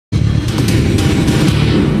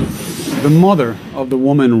The mother of the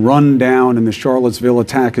woman run down in the Charlottesville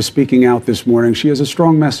attack is speaking out this morning. She has a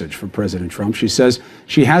strong message for President Trump. She says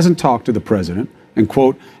she hasn't talked to the president and,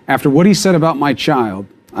 quote, after what he said about my child,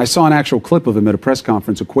 I saw an actual clip of him at a press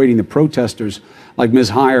conference equating the protesters like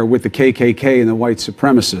Ms. Heyer with the KKK and the white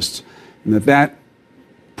supremacists, and that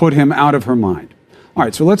put him out of her mind. All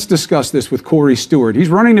right, so let's discuss this with Corey Stewart. He's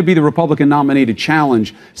running to be the Republican nominee to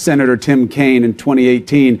challenge Senator Tim Kaine in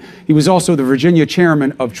 2018. He was also the Virginia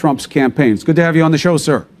chairman of Trump's campaign. It's good to have you on the show,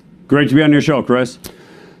 sir. Great to be on your show, Chris.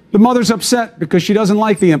 The mother's upset because she doesn't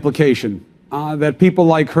like the implication that people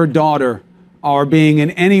like her daughter are being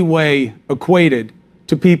in any way equated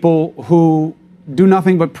to people who do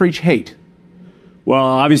nothing but preach hate. Well,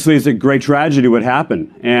 obviously, it's a great tragedy what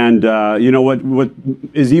happened. And you know what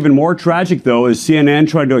is even more tragic, though, is CNN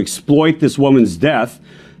tried to exploit this woman's death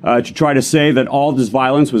to try to say that all this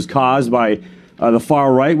violence was caused by the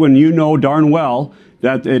far right, when you know darn well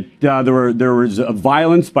that there was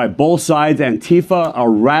violence by both sides. Antifa, a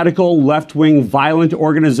radical left-wing violent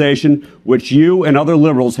organization, which you and other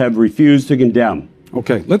liberals have refused to condemn.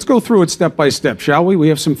 Okay, let's go through it step by step, shall we? We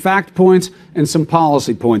have some fact points and some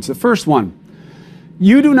policy points. The first one.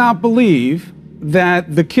 You do not believe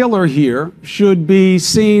that the killer here should be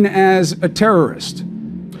seen as a terrorist.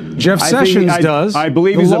 Jeff Sessions does. I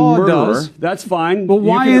believe he's a murderer. That's fine. But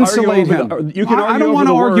why insulate him? You can argue. I don't want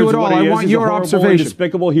to argue at all. I want your observation. A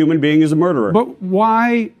despicable human being is a murderer. But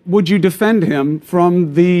why would you defend him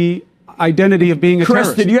from the identity of being a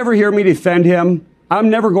terrorist? Chris, did you ever hear me defend him? I'm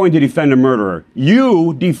never going to defend a murderer.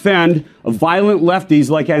 You defend violent lefties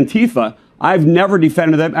like Antifa. I've never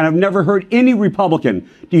defended them, and I've never heard any Republican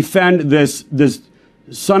defend this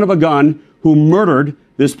son of a gun who murdered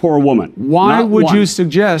this poor woman. Why would you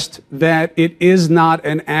suggest that it is not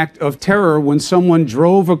an act of terror when someone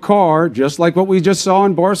drove a car, just like what we just saw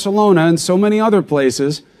in Barcelona and so many other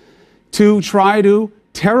places, to try to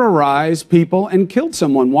terrorize people and killed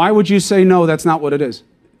someone? Why would you say, no, that's not what it is?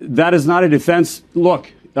 That is not a defense.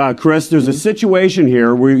 Look, Chris, there's a situation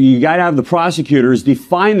here where you got to have the prosecutors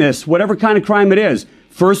define this, whatever kind of crime it is.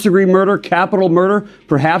 First-degree murder, capital murder,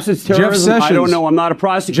 perhaps it's terrorism. I don't know. I'm not a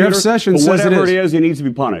prosecutor. Jeff Sessions but says whatever it is, he needs to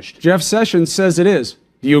be punished. Jeff Sessions says it is.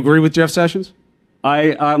 Do you agree with Jeff Sessions?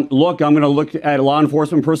 Look, I'm going to look at law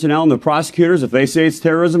enforcement personnel and the prosecutors. If they say it's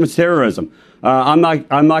terrorism, it's terrorism. I'm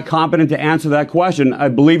not competent to answer that question. I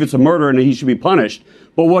believe it's a murder and he should be punished.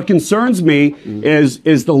 But what concerns me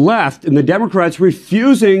is the left and the Democrats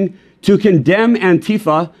refusing to condemn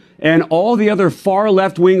Antifa and all the other far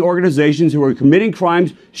left-wing organizations who are committing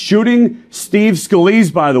crimes, shooting Steve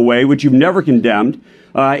Scalise, by the way, which you've never condemned,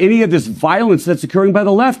 any of this violence that's occurring by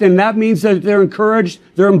the left. And that means that they're encouraged,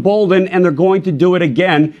 they're emboldened, and they're going to do it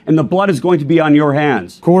again, and the blood is going to be on your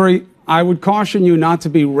hands. Corey, I would caution you not to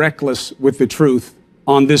be reckless with the truth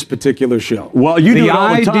on this particular show. Well, you do it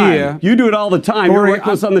all the time. You do it all the time. Corey, you're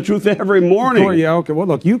reckless on the truth every morning. Corey, yeah, okay. Well,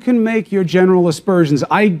 look, you can make your general aspersions.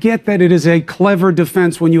 I get that it is a clever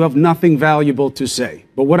defense when you have nothing valuable to say.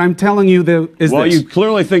 But what I'm telling you is well, this. You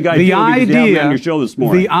clearly think I do because you have me on your show this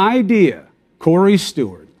morning. The idea, Corey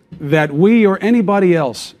Stewart, that we or anybody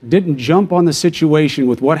else didn't jump on the situation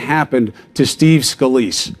with what happened to Steve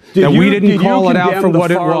Scalise, that we didn't call it out for what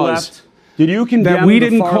it was. Did you condemn that we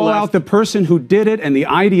didn't call left? out the person who did it and the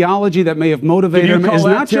ideology that may have motivated him is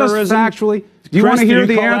not just factually. Do you want to hear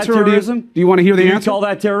the answer? Or do you want to hear the answer? Do you call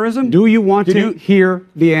that terrorism? Do you want to hear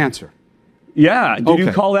the answer? Yeah. Did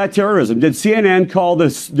you call that terrorism? Did CNN call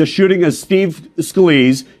the shooting of Steve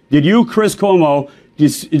Scalise? Did you, Chris Cuomo,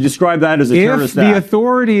 describe that as a terrorist act? If the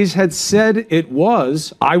authorities had said it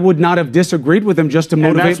was, I would not have disagreed with them just to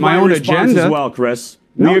motivate my own agenda. As well, Chris.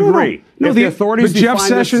 We agree. No, if the authorities Jeff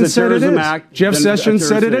Sessions said it is. Act, Jeff Sessions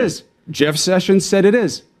said it is. Jeff Sessions said it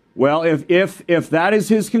is. Well, if that is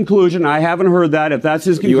his conclusion, I haven't heard that. If that's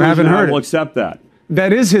his conclusion, you haven't heard I will accept that.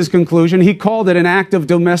 That is his conclusion. He called it an act of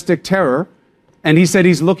domestic terror, and he said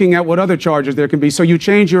he's looking at what other charges there can be. So you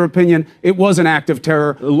change your opinion. It was an act of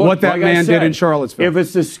terror, what that man did in Charlottesville. If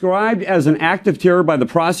it's described as an act of terror by the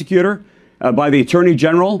prosecutor, by the Attorney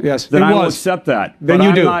General, yes, then I will accept that. Then but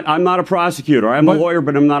you do. I'm not a prosecutor. I'm a lawyer,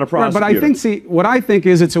 but I'm not a prosecutor. Right, but I think, what I think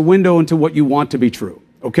is it's a window into what you want to be true,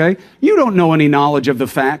 okay? You don't know any knowledge of the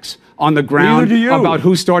facts on the ground about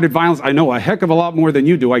who started violence. I know a heck of a lot more than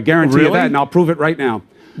you do. I guarantee you that, and I'll prove it right now.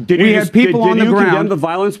 We had people on the ground. Did you condemn the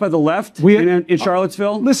violence by the left in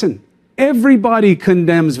Charlottesville? Listen. Everybody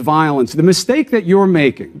condemns violence. The mistake that you're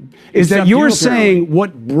making is that you're saying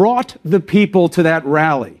what brought the people to that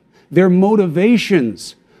rally. Their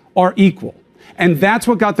motivations are equal. And that's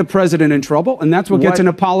what got the president in trouble, and that's what gets an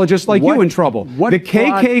apologist like you in trouble. The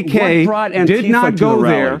KKK did not go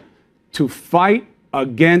there to fight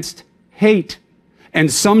against hate. And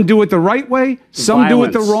some do it the right way, some do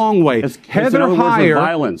it the wrong way. Heather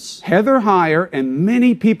Heyer and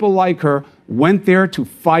many people like her went there to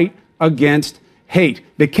fight against hate.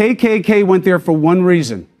 The KKK went there for one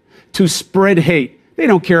reason, to spread hate. They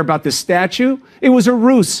don't care about the statue. It was a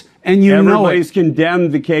ruse, and you know it. Everybody's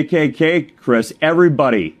condemned the KKK, Chris.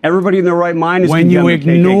 Everybody in their right mind is when condemned you the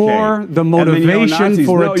KKK. ignore the motivation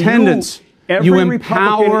for attendance, you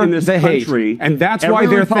empower the hate, and that's why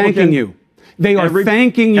they're thanking you. They are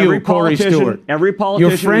thanking you, Corey Stewart. Every politician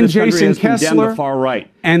your friend in this country Jason has condemned Kessler, the far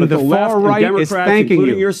right. And but the left far right and is Democrats, thanking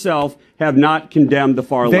including you. yourself, have not condemned the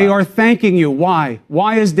far left. They are thanking you. Why?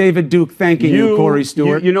 Why is David Duke thanking you, Corey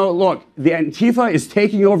Stewart? You know, look, the Antifa is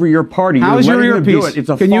taking over your party. How's You're your letting them earpiece? do it. It's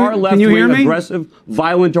a Can far you left-wing, hear me? aggressive,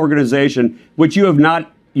 violent organization, which you have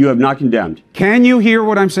not condemned. Can you hear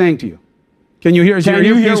what I'm saying to you? Can you hear? Can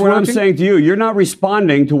you hear what I'm saying to you? You're not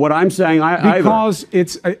responding to what I'm saying because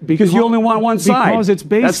either. Because you only want one side. Because it's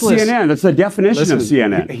baseless. That's CNN. That's the definition of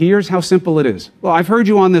CNN. Here's how simple it is. Well, I've heard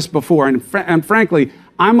you on this before, and frankly,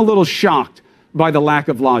 I'm a little shocked by the lack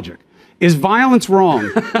of logic. Is violence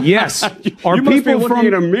wrong? Yes. Are people from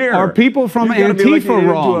Antifa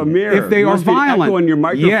wrong if they are violent? Your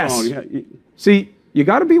microphone. Yes. See, you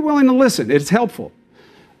got to be willing to listen. It's helpful.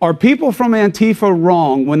 Are people from Antifa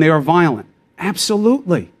wrong when they are violent?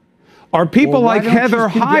 Absolutely. Are people like Heather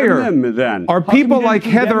Heyer? Are people like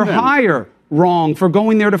Heather Heyer wrong for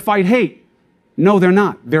going there to fight hate? No, they're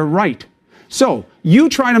not. They're right. So you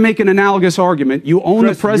try to make an analogous argument. You own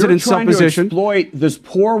the president's supposition. You're trying to exploit this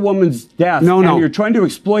poor woman's death. No. And you're trying to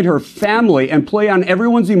exploit her family and play on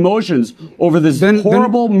everyone's emotions over this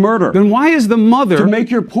horrible murder. Then why is the mother to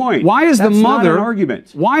make your point? Why is the mother not an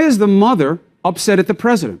argument? Why is the mother upset at the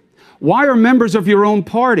president? Why are members of your own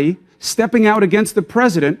party stepping out against the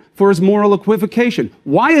president for his moral equivocation?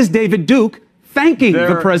 Why is David Duke thanking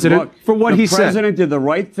the president for what he said? The president did the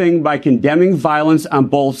right thing by condemning violence on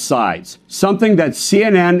both sides, something that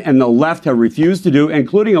CNN and the left have refused to do,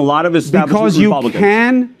 including a lot of establishment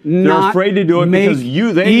Republicans. They're afraid to do it because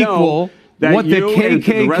they know that what the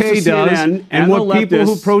KKK does and what people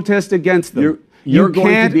who protest against them. You're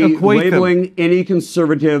going to be labeling any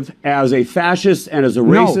conservative as a fascist and as a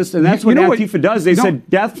racist, and that's what Antifa does. They said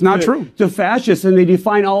death to fascists, and they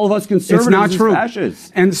define all of us conservatives as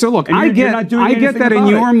fascists. And so, look, I get that in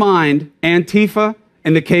your mind, Antifa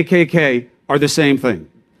and the KKK are the same thing.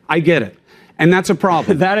 I get it. And that's a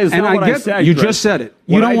problem. That is not what I said, You just said it.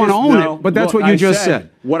 You don't want to own it, but that's what you just said.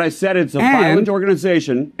 What I said, it's a violent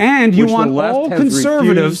organization, and you want all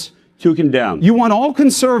conservatives to condemn. You want all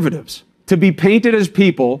conservatives to be painted as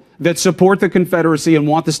people that support the Confederacy and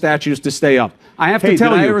want the statues to stay up. I have to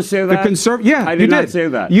tell you, did I ever say that? I did not say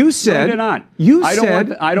that. You said, no, I did not. You said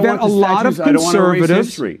that a lot of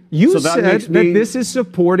conservatives, you said that this is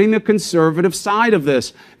supporting the conservative side of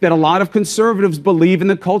this, that a lot of conservatives believe in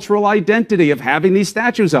the cultural identity of having these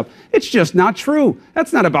statues up. It's just not true.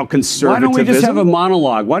 That's not about conservatism. Why don't we just have a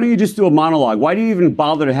monologue? Why don't you just do a monologue? Why do you even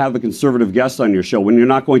bother to have a conservative guest on your show when you're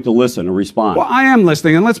not going to listen or respond? Well, I am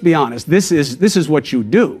listening, and let's be honest. This is what you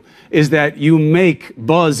do, is that you make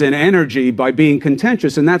buzz and energy by being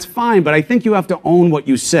contentious, and that's fine, but I think you have to own what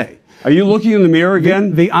you say. Are you looking in the mirror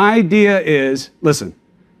again? The idea is, listen,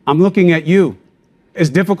 I'm looking at you. As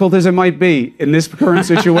difficult as it might be in this current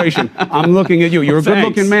situation, I'm looking at you. You're a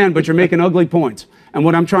good-looking man, but you're making ugly points. And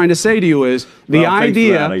what I'm trying to say to you is the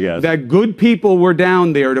idea that good people were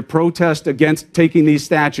down there to protest against taking these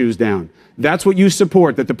statues down, that's what you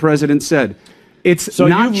support, that the president said. It's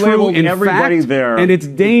not true in fact, and it's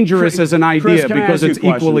dangerous as an idea because it's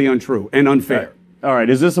equally untrue and unfair. All right,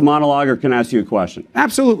 is this a monologue or can I ask you a question?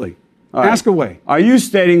 Absolutely. Ask away. Are you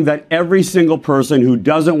stating that every single person who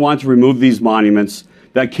doesn't want to remove these monuments,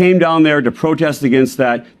 that came down there to protest against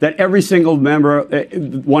that every single member,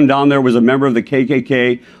 one down there was a member of the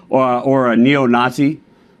KKK or a neo-Nazi?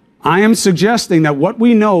 I am suggesting that what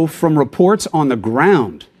we know from reports on the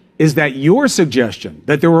ground is that your suggestion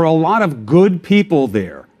that there were a lot of good people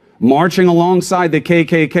there marching alongside the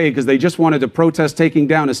KKK because they just wanted to protest taking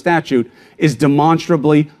down a statue is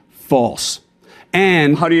demonstrably false.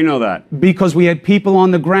 And how do you know that? Because we had people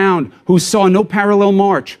on the ground who saw no parallel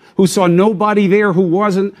march, who saw nobody there who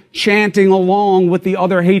wasn't chanting along with the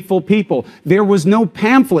other hateful people. There was no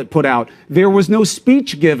pamphlet put out. There was no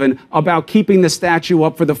speech given about keeping the statue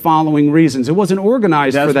up for the following reasons. It wasn't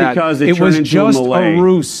organized for that. Because it was just a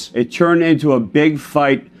ruse. It turned into a big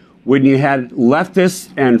fight when you had leftists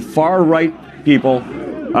and far-right people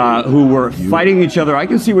who were fighting each other. I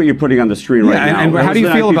can see what you're putting on the screen right now. And how do you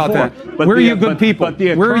feel about that? Where are your good people?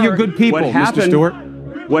 Where are your good people, Mr. Stewart?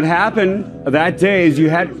 What happened that day is you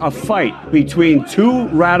had a fight between two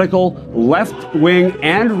radical left-wing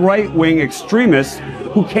and right-wing extremists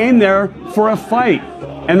who came there for a fight.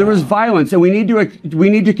 And there was violence, and we need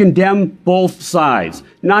to condemn both sides,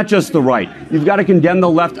 not just the right. You've got to condemn the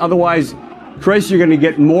left, otherwise, Chris, you're going to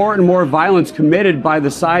get more and more violence committed by the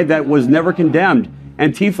side that was never condemned.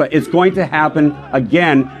 Antifa, it's going to happen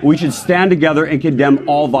again. We should stand together and condemn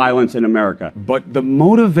all violence in America. But the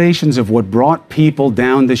motivations of what brought people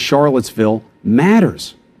down to Charlottesville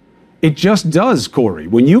matters. It just does, Corey.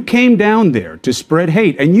 When you came down there to spread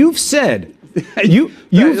hate, and you've said,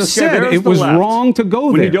 you've said it was wrong to go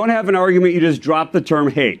there. When you don't have an argument, you just drop the term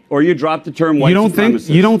hate, or you drop the term white supremacist.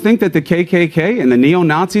 You don't think that the KKK and the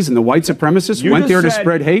neo-Nazis and the white supremacists went there to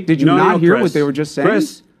spread hate? Did you not hear what they were just saying?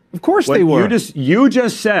 Chris, of course they were. You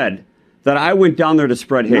just said that I went down there to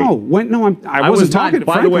spread hate. I wasn't talking.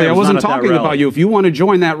 Frankly, I wasn't talking about you. If you want to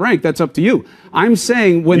join that rank, that's up to you. I'm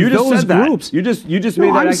saying when those groups, you just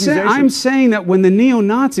made that accusation. I'm saying that when the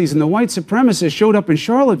neo-Nazis and the white supremacists showed up in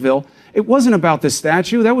Charlottesville, it wasn't about the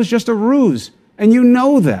statue. That was just a ruse, and you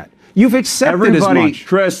know that. You've accepted as much.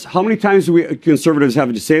 Chris, how many times do we conservatives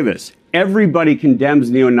have to say this? Everybody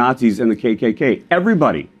condemns neo-Nazis and the KKK.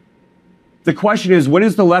 Everybody. The question is, when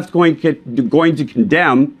is the left going to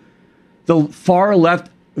condemn the far left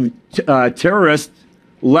terrorist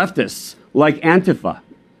leftists like Antifa?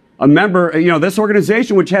 A member, this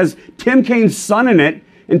organization which has Tim Kaine's son in it,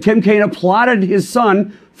 and Tim Kaine applauded his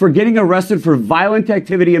son for getting arrested for violent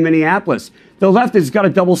activity in Minneapolis. The left has got a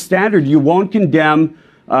double standard. You won't condemn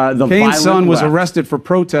the violent left. Kaine's son was arrested for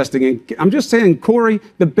protesting. And I'm just saying, Corey,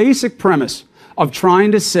 the basic premise of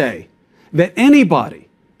trying to say that anybody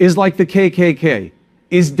is like the KKK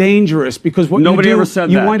is dangerous, because what nobody you do, ever said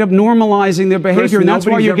you that. wind up normalizing their behavior, Chris, and that's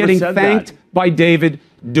why you're getting thanked that. by David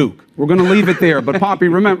Duke. We're going to leave it there, but Poppy,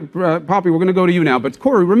 remember, Poppy, we're going to go to you now. But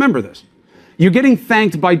Corey, remember this. You're getting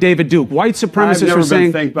thanked by David Duke. White supremacists are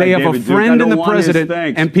saying they have a friend in the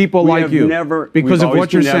president and people like you because of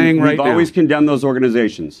what you're saying right now. We've always condemned those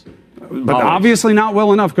organizations. But obviously not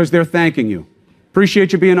well enough, because they're thanking you.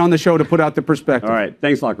 Appreciate you being on the show to put out the perspective. All right.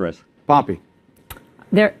 Thanks a lot, Chris. Poppy.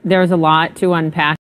 There's a lot to unpack.